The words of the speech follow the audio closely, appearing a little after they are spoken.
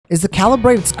Is the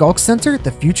calibrated sculk sensor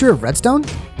the future of redstone?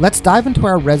 Let's dive into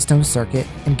our redstone circuit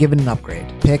and give it an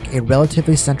upgrade. Pick a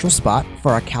relatively central spot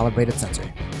for our calibrated sensor.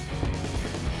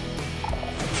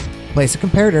 Place a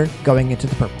comparator going into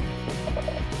the purple.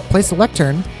 Place a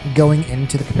lectern going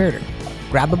into the comparator.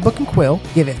 Grab a book and quill,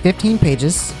 give it 15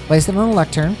 pages, place it on a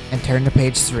lectern, and turn to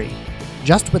page 3.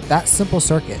 Just with that simple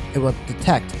circuit, it will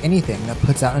detect anything that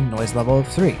puts out a noise level of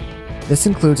 3. This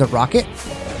includes a rocket,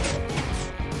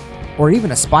 or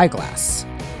even a spyglass.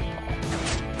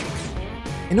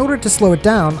 In order to slow it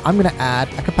down, I'm going to add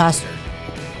a capacitor.